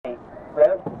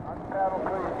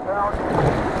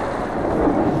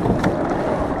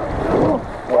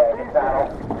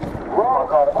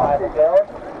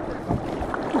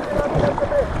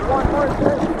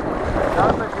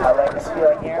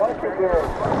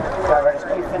Alright, just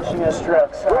keep finishing those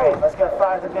strokes. Alright, let's go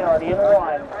 5 to build. In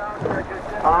 1.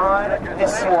 On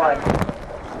this one.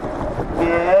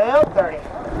 Build 30.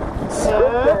 2,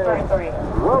 33.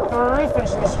 3,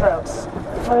 finishing the strokes.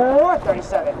 4,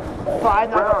 37. 5,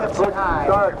 knock 15 high.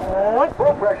 1,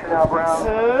 full pressure now, Brown. 2,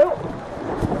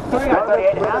 3, got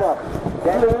 38 and a half.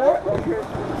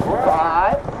 4,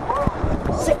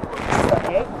 5, 6,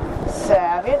 38,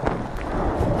 7,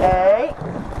 8,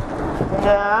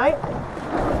 9,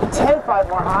 10, 5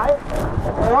 more high.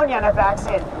 1, yeah, now backs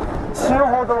in. 2,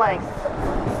 hold the length.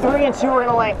 3 and 2 are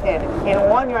gonna lengthen. In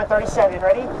 1, you're at 37.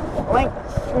 Ready? Length.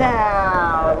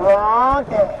 Now, long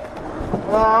day.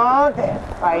 Long day.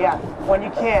 Alright, yeah. When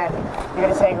you can, you're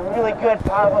gonna take really good,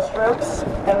 powerful strokes,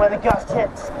 and when the gust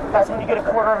hits, that's when you get a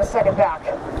quarter of a second back.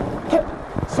 Kip,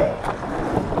 say,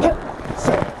 kip,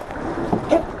 say,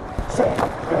 kip, say.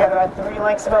 We got about 3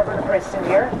 lengths of over to Princeton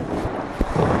here.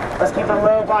 Let's keep the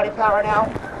low body power now.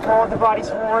 Hold the bodies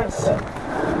forwards.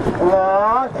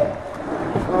 Long day.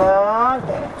 Long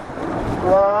day.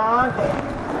 Long day.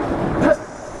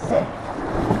 Pussy.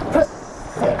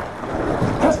 Pussy.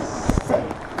 Pussy.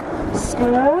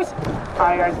 Squeeze.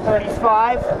 Alright, you're at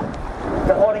 35.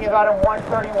 You're holding about a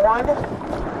 131.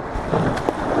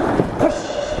 Push.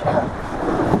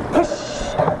 Push.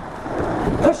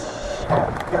 Push.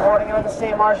 You're holding it on the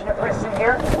same margin of Princeton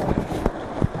here.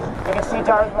 You can see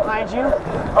Darby behind you.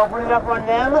 Open it up on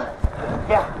them.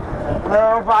 Yeah.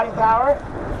 Low body power.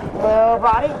 Low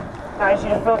body. Now I need you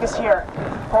to focus here.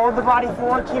 Hold the body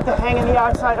forward. Keep the hang in the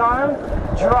outside arm.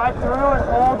 Drive through and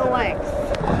hold the length.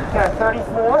 You're at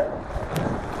 34.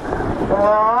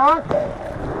 Long.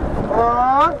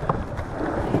 Long.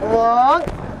 Long.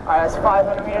 Alright, that's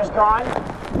 500 meters gone.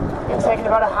 You're taking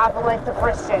about a half a length to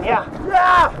Princeton. Yeah.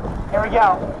 Yeah! Here we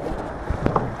go.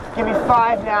 Give me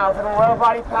 5 now for the low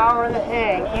body power and the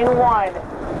hang. In 1.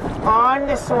 On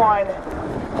this one.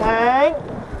 Hang.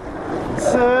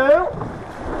 2.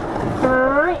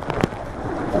 3.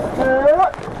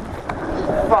 4.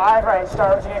 5. Right,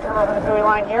 start. You're going to come over the buoy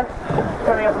line here.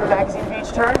 Coming up from the magazine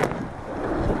beach turn.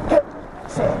 Kip,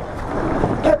 sit.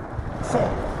 Kip, sit.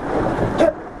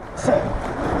 Kip, sit.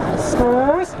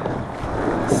 Squeeze.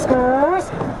 Squeeze.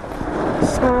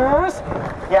 Squeeze.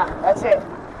 Yeah, that's it.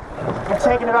 You're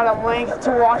taking about a length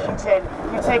to Washington.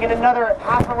 You're taking another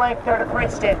half a length there to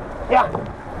Princeton. Yeah.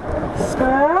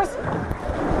 Squeeze.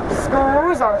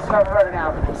 Squeeze. I'll start running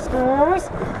now. Squeeze.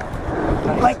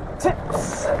 Like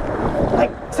tips.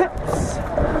 Like tips.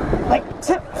 Like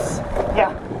tips.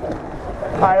 Yeah.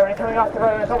 Alright, already coming off the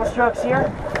road with a couple strokes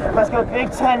here. Let's go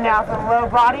Big 10 now for the low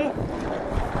body.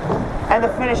 And the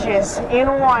finishes. In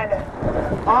 1.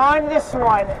 On this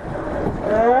one.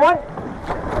 1.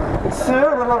 2,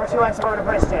 a little over 2 lengths over to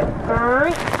Princeton.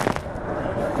 3,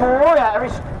 4, yeah, every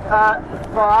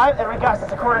 5, every gust,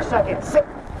 it's a quarter second. 6,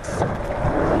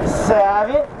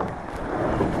 7,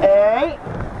 8,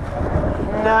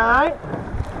 9,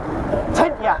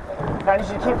 10, yeah. Now I need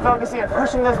you to keep focusing and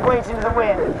pushing those blades into the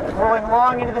wind, rolling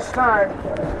long into the stern.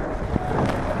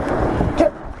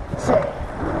 Kip,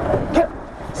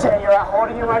 say, you're out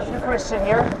holding your margin to Princeton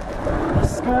here.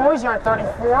 Squeeze, you're on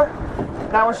 34.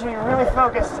 Now I want you to be really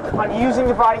focused on using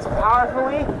the bodies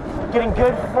powerfully, getting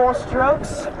good full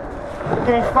strokes.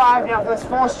 Give me 5 now for those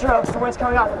full strokes. The wind's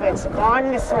coming off of it. On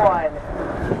this one.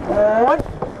 1,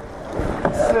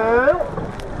 2,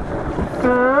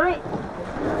 3,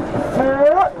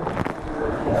 4,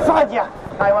 5. Yeah,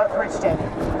 I want Princeton.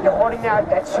 You're holding now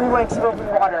at 2 lengths of open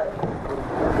water.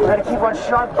 We're going to keep on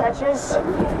sharp catches.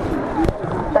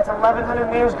 That's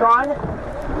 1,100 meters gone.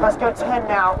 Let's go 10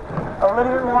 now. A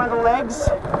little bit more on the legs,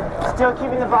 still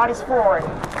keeping the bodies forward.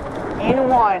 In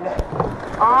 1.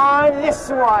 On this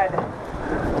one.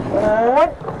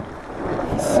 1,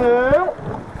 2,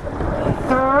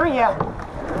 3, yeah.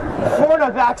 4, no,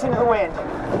 backs into the wind.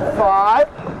 5,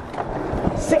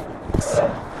 6,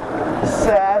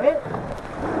 7,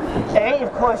 8,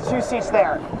 you've closed 2 seats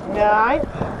there. 9,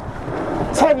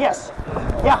 10, yes.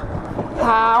 Yeah.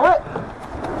 Power.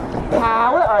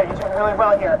 Power. Alright, you're doing really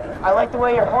well here. I like the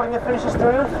way you're holding the finishes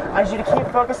through. I need you to keep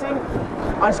focusing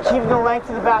on just keeping the length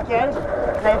to the back end.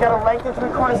 Now you've got a length and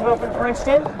 3/4 of open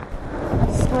Princeton.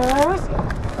 Squeeze.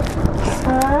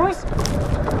 Squeeze.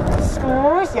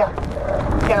 Squeeze. Yeah.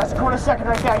 Yeah, that's a quarter second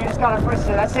right there. You just got on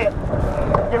Princeton. That's it.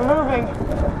 You're moving.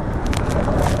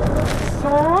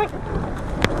 Squeeze.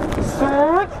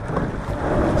 Squeeze.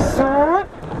 Squeeze.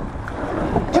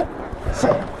 Kip.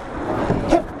 Sit.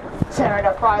 Kip. Sit. Alright,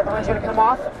 now 5. The wind's going to come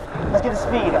off. Let's get the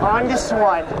speed. On this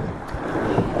one.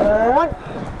 1,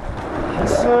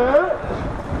 2,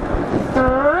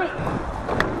 3,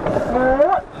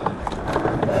 4,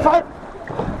 5.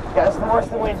 Yeah, this is the worst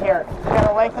of the wind here. You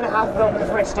got a length and a half of open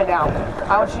Princeton now.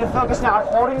 I want you to focus now on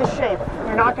holding the shape.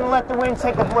 You're not going to let the wind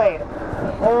take the blade.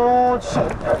 Hold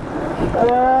shape.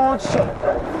 Hold shape.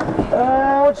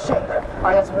 Hold shape. All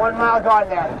right, that's 1 mile gone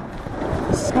there.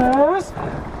 Screws.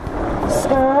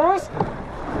 Screws.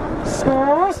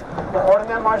 Screws. We're holding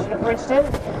that margin of Princeton.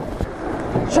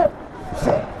 Shut.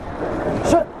 Sit.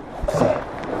 Shut. Sit.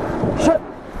 Shut.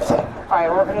 Sit. All right,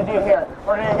 what we're going to do here,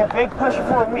 we're going to take a big push for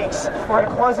 4 weeks. We're going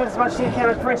to close it as much as you can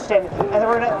with Princeton, and then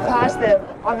we're going to pass them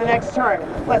on the next turn.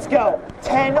 Let's go.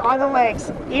 10 on the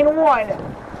legs. In 1.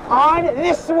 On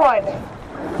this one.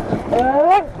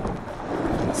 1,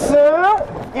 2,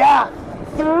 yeah.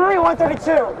 3,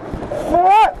 132.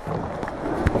 4,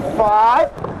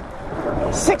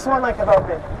 5, 6, 1 length of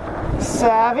open.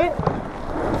 7,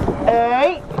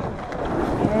 8,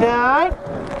 9,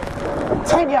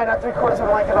 10, yeah, not 3/4 of a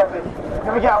length of open.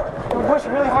 Here we go. We're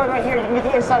pushing really hard right here. You can get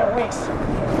the inside of weeks.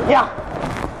 Yeah.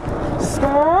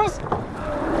 Screws.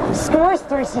 Screws,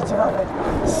 3 seats of open.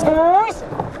 Screws.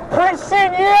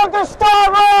 Princeton, yield to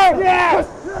starboard! Yes!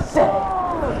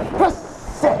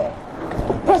 Princeton.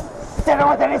 Princeton, I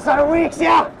want that inside of weeks,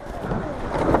 yeah?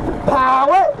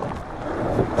 Power.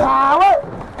 Power.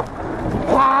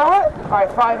 Power. All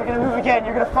right, 5, you're gonna move again.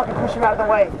 You're gonna fucking push him out of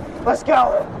the way. Let's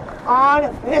go.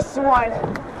 On this one.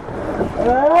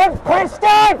 1,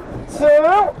 Princeton.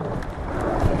 2,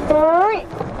 3,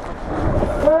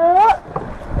 4,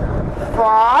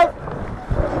 5.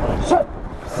 Shut,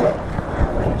 sit.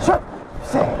 Shut,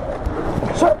 sit.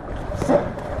 Shut, sit.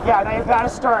 Yeah, now you're about to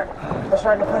start. We're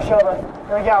starting to push over.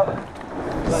 Here we go.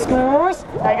 Screws.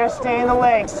 Now you're gonna stay in the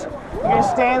legs. You're gonna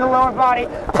stay in the lower body.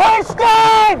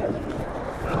 Princeton!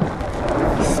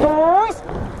 Screws.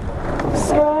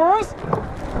 Screws.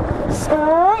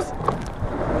 Screws.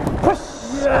 Push.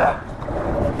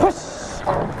 Push.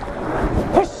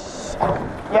 Push.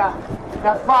 Yeah.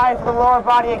 Now 5 for the lower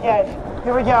body again.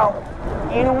 Here we go.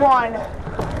 In 1.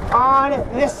 On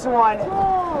this one.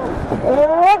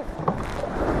 1,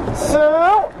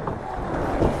 2,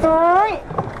 3,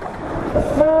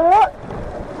 4,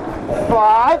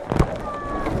 5.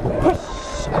 Push.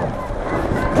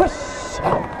 Push.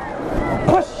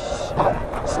 Push.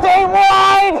 Stay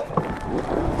wide.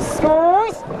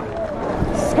 Screws.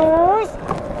 Screws.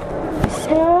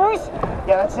 Screws.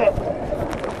 Yeah, that's it.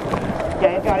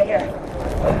 Yeah, you got it here.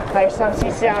 Now you're 7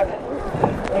 seats down.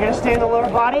 You're gonna stay in the lower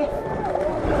body.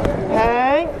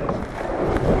 Hang.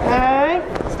 Hang.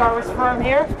 Starboard's firm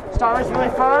here. Starboard's really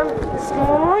firm.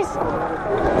 Squeeze.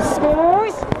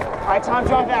 Squeeze. All right, time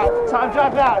drop out. Time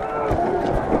drop out.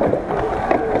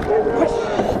 Push.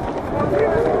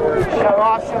 Shove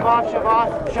off, shove off, shove off,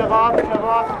 shove off, shove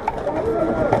off.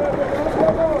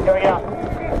 Here we go.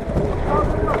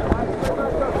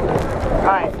 All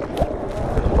right.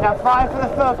 Now 5 for the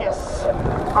focus.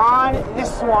 On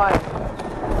this one.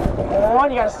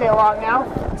 1, you gotta stay along now.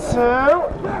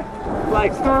 2,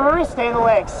 legs. 3, stay in the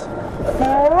legs.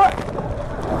 4,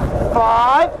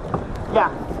 5,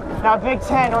 yeah. Now big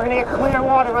 10, we're gonna get clear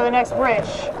water by the next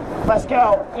bridge. Let's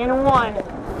go. In 1,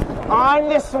 on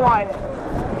this one.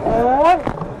 1,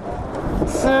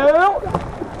 2,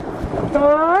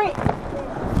 3,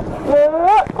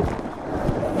 4,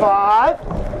 5,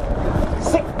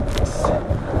 6,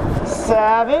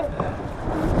 7,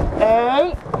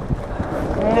 8,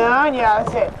 9, yeah,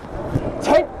 that's it.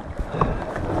 10.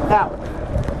 Now,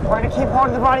 we're going to keep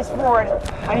holding the bodies forward.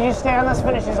 I need you to stay on those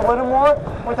finishes a little more.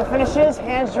 With the finishes,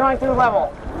 hands drawing through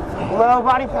level. Low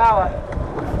body power.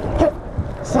 Kick,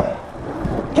 sit,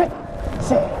 kick,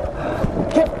 sit,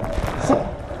 kick, sit.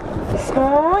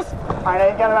 Screws. All right, now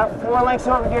you've got about 4 lengths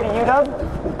over here to UW.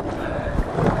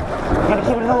 You're going to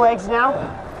keep it in the legs now.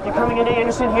 You're coming into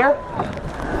Anderson here.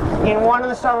 In 1 on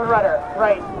the starboard rudder.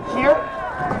 Right here.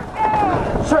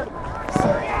 Short,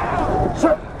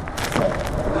 short,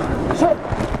 short.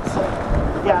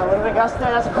 Yeah, a little bit gust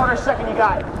there. That's a 1/4 second you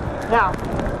got. Now,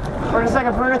 we're gonna take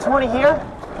a Bruno 20 here.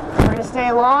 We're gonna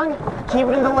stay long, keep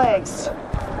it in the legs.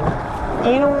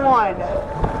 In 1,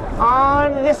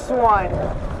 on this one.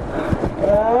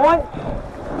 1,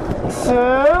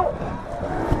 2,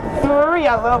 3.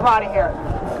 Yeah, low body here.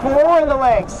 4 in the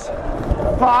legs.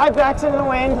 5 backs into the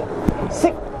wind.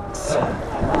 6,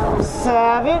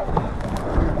 7,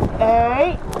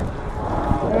 8,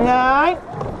 9,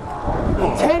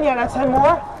 10. Yeah, now 10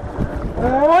 more.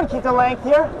 1, keep the length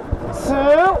here.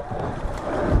 2,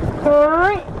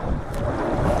 3,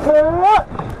 4,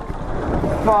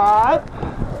 5,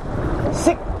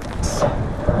 6,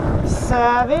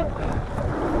 7,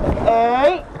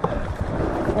 8,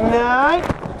 9,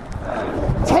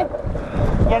 10.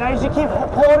 Yeah, now you should keep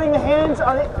holding the hands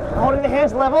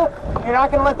level. You're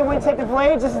not going to let the wind take the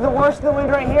blades. This is the worst of the wind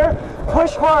right here.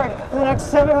 Push hard for the next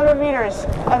 700 meters,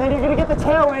 and then you're going to get the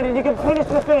tailwind, and you can finish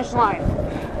to the finish line.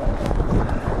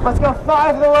 Let's go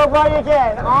 5 for the low body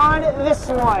again on this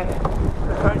one.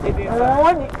 1, 2,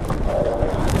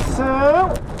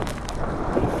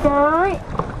 3,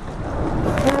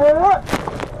 4,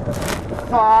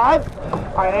 5.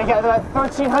 All right, then you got about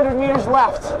 1,300 meters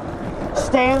left.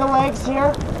 Stay in the legs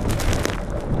here.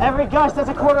 Every gust, that's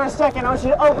a quarter of a second. I want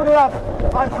you to open it up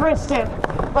on Princeton.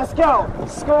 Let's go.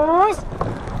 Squeeze,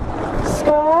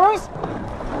 squeeze,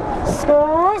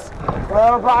 squeeze.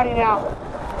 Lower body now.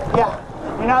 Yeah,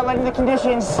 you're not letting the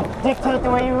conditions dictate the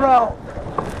way you row.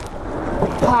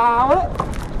 Power it,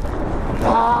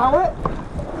 power it,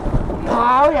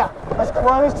 power, yeah. Let's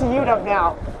close to UW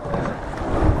now.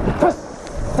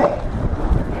 Pussy,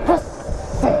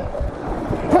 pussy,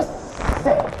 pussy.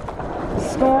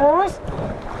 Squeeze,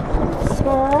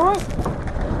 squeeze,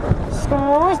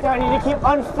 squeeze. Now you need to keep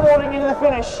unfolding into the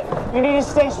finish. You need to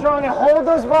stay strong and hold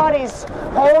those bodies.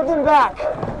 Hold them back.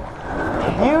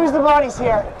 Use the bodies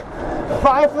here.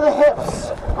 5 for the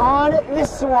hips on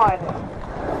this one.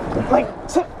 Like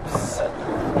tips.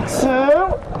 2,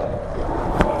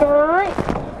 3,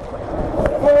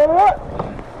 4,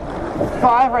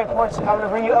 5. Right, Porch. I'm going to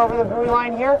bring you over the buoy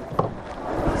line here.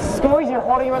 Squeeze. You're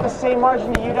holding about the same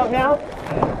margin to UW now.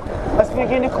 Let's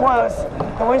begin to close.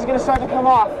 The wind's going to start to come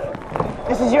off.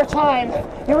 This is your time.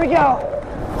 Here we go.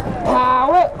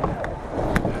 Power it.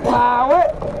 Power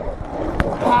it.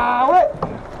 Power it.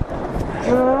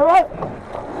 Drive.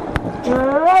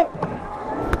 Drive.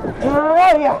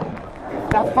 Drive. Yeah.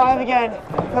 Now 5 again.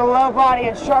 The low body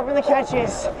and sharpen the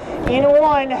catches. In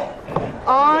 1.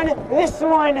 On this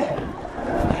one.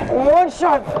 1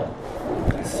 sharp.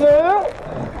 2,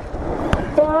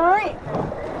 3,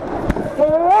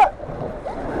 4,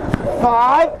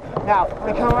 5. Now, we're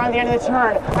going to come around the end of the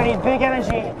turn. I need big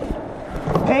energy.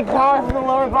 Big power from the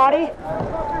lower body.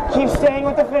 Keep staying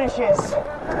with the finishes.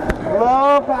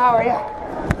 Low power, yeah.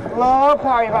 Low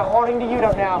power. You're about holding to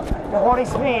UW now. You're holding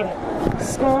speed.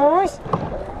 Squeeze.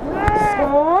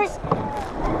 Squeeze.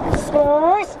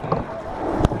 Squeeze.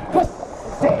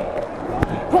 Pussy.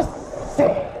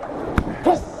 Pussy.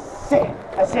 Pussy.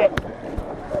 That's it.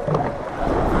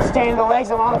 Stay in the legs.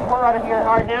 I'm on the port rudder here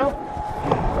hard now.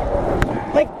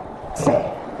 Like,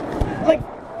 say. Like,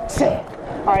 say.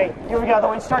 All right, here we go. The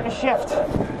wind's starting to shift.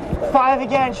 5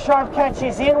 again. Sharp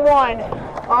catches in 1.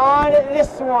 On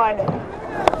this one.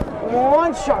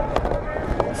 1 sharp.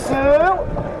 2,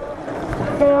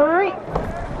 3,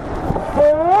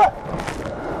 4,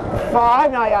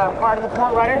 5. Now, yeah, hard on the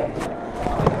port rudder.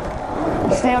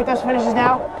 Stay with those finishes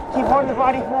now. Keep holding the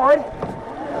body forward.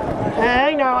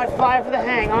 Hang. Now on 5 for the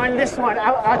hang. On this one.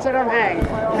 Outside arm hang.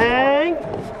 Hang.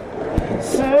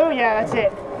 2. Yeah, that's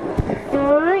it.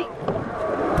 3,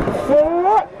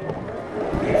 4,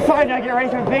 5. Now get ready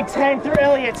for Big 10 through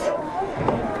Elliott.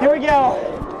 Here we go.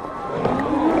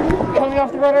 Coming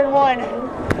off the rudder in 1.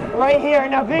 Right here.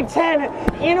 Now Big 10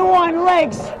 in 1.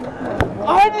 Legs.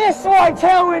 On this one.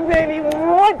 Tailwind, baby.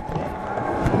 1,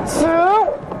 2,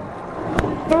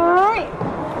 3.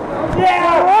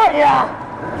 Yeah. Yeah.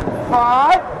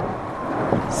 5,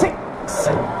 6,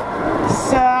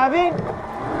 7,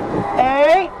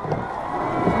 8,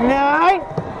 9,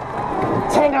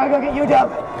 10. Now go get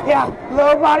UW. Yeah,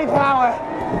 low body power.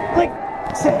 Like,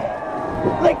 say,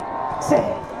 like, say,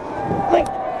 like,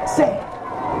 say.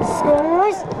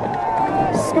 Squeeze,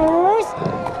 squeeze,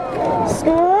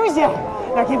 squeeze. Yeah.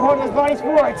 Now keep holding those bodies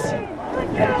forwards.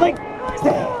 Like,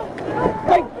 say,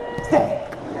 like, say,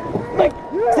 like,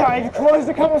 say. Close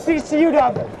a couple seats to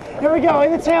UW. Here we go,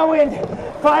 in the tailwind.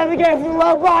 5 again from the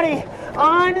low body.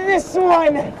 On this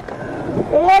one.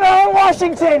 1 on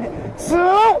Washington.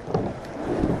 2,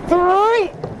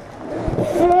 3,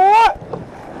 4,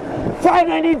 5.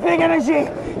 I need big energy.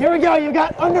 Here we go. You've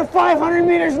got under 500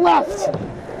 meters left.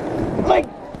 Like,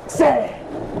 say.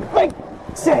 Like,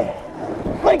 say.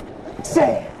 Like,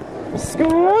 say.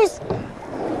 Squeeze.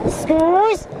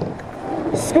 Squeeze.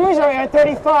 Squeeze. All right, at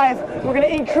 35. We're going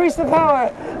to increase the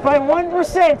power by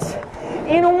 1%.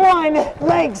 In 1.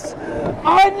 Legs.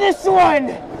 On this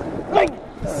one. Like,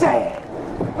 say.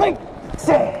 Like,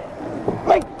 say.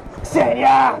 Like, say.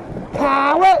 Yeah.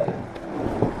 Power.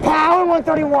 Power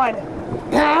 131.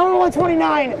 Power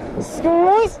 129.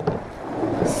 Squeeze.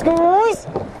 Squeeze.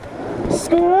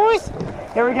 Squeeze.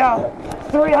 Here we go.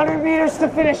 300 meters to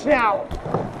finish now.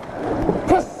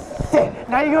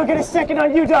 Now you go get a second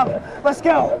on UW. Let's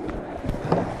go.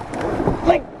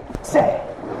 Like, say.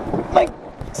 Like,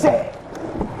 say.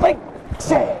 Like,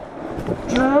 say.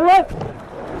 Drive.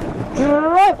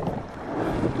 Drive.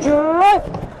 Drive.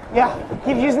 Yeah,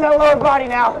 keep using that lower body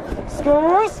now.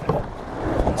 Squeeze.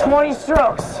 20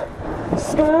 strokes.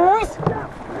 Squeeze.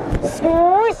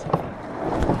 Squeeze.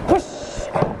 Push.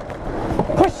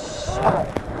 Push.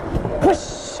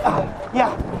 Push.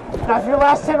 Yeah. Now for your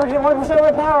last 10, we're getting 1% of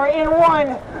the power in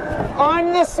 1.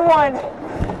 On this one.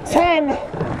 10,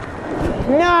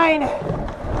 9,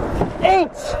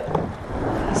 8,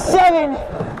 7,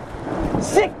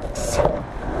 6,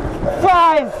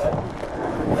 5,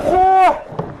 4,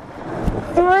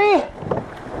 3,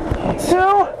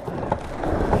 2,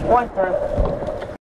 1 through.